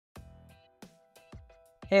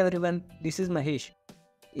Hey everyone, this is Mahesh.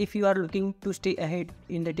 If you are looking to stay ahead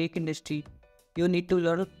in the tech industry, you need to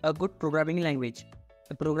learn a good programming language.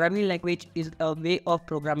 A programming language is a way of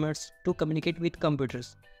programmers to communicate with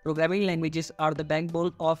computers. Programming languages are the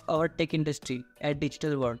backbone of our tech industry at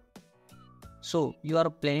digital world. So, you are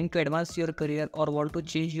planning to advance your career or want to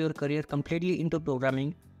change your career completely into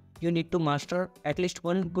programming, you need to master at least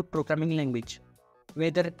one good programming language.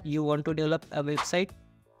 Whether you want to develop a website,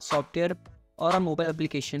 software, or a mobile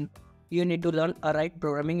application, you need to learn a right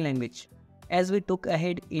programming language. As we look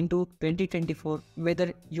ahead into 2024,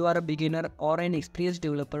 whether you are a beginner or an experienced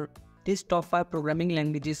developer, these top 5 programming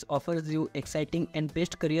languages offers you exciting and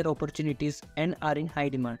best career opportunities and are in high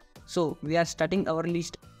demand. So we are starting our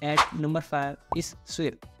list at number 5 is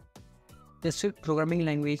Swift. The Swift programming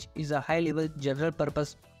language is a high-level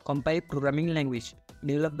general-purpose compiled programming language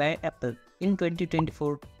developed by Apple. In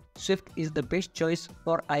 2024, Swift is the best choice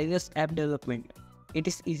for iOS app development. It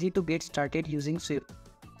is easy to get started using Swift.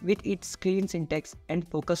 With its clean syntax and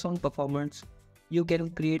focus on performance, you can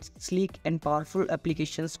create sleek and powerful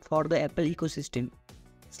applications for the Apple ecosystem.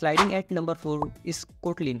 Sliding at number 4 is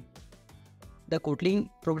Kotlin. The Kotlin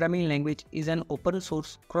programming language is an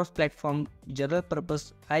open-source, cross-platform,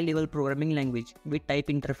 general-purpose, high-level programming language with type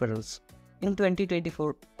interference. In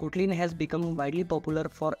 2024, Kotlin has become widely popular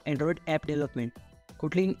for Android app development.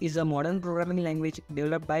 Kotlin is a modern programming language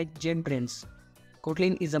developed by JetBrains.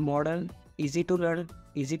 Kotlin is a modern, easy to learn,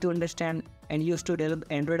 easy to understand, and used to develop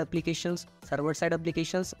Android applications, server-side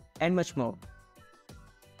applications, and much more.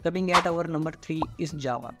 Coming at our number 3 is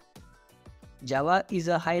Java. Java is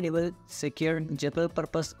a high-level, secure,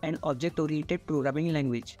 general-purpose, and object-oriented programming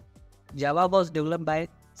language. Java was developed by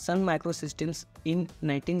Sun Microsystems in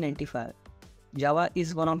 1995. Java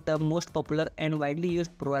is one of the most popular and widely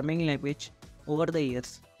used programming language over the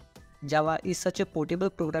years. Java is such a portable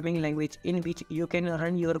programming language in which you can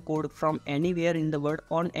run your code from anywhere in the world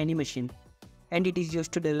on any machine. And it is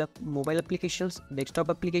used to develop mobile applications, desktop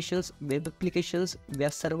applications, web applications,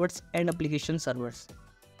 web servers, and application servers.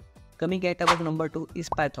 Coming at our number 2 is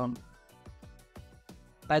Python.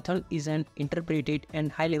 Python is an interpreted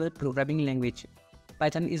and high-level programming language.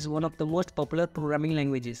 Python is one of the most popular programming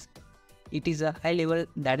languages. It is a high-level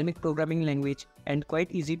dynamic programming language and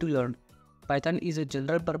quite easy to learn. Python is a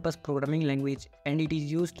general-purpose programming language and it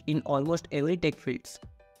is used in almost every tech fields.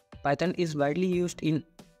 Python is widely used in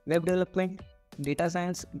web development, data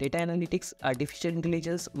science, data analytics, artificial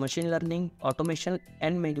intelligence, machine learning, automation,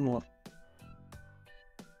 and many more.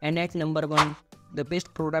 And at number 1, the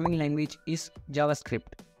best programming language is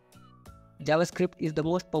JavaScript. JavaScript is the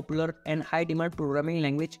most popular and high-demand programming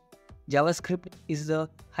language. JavaScript is a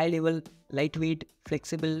high-level, lightweight,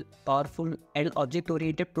 flexible, powerful, and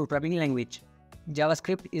object-oriented programming language.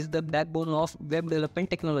 JavaScript is the backbone of web development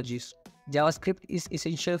technologies. JavaScript is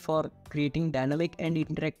essential for creating dynamic and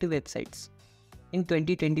interactive websites. In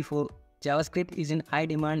 2024, JavaScript is in high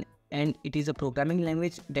demand and it is a programming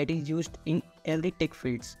language that is used in every tech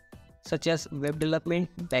fields, such as web development,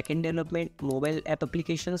 backend development, mobile app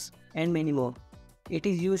applications, and many more. It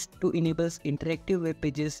is used to enable interactive web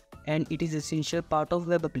pages and it is an essential part of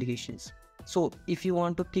web applications. So, if you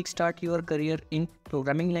want to kickstart your career in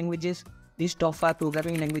programming languages, these top 5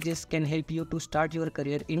 programming languages can help you to start your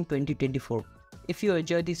career in 2024. If you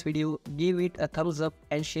enjoyed this video, give it a thumbs up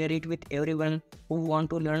and share it with everyone who want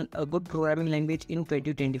to learn a good programming language in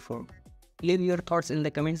 2024. Leave your thoughts in the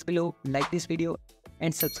comments below, like this video,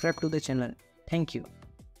 and subscribe to the channel. Thank you.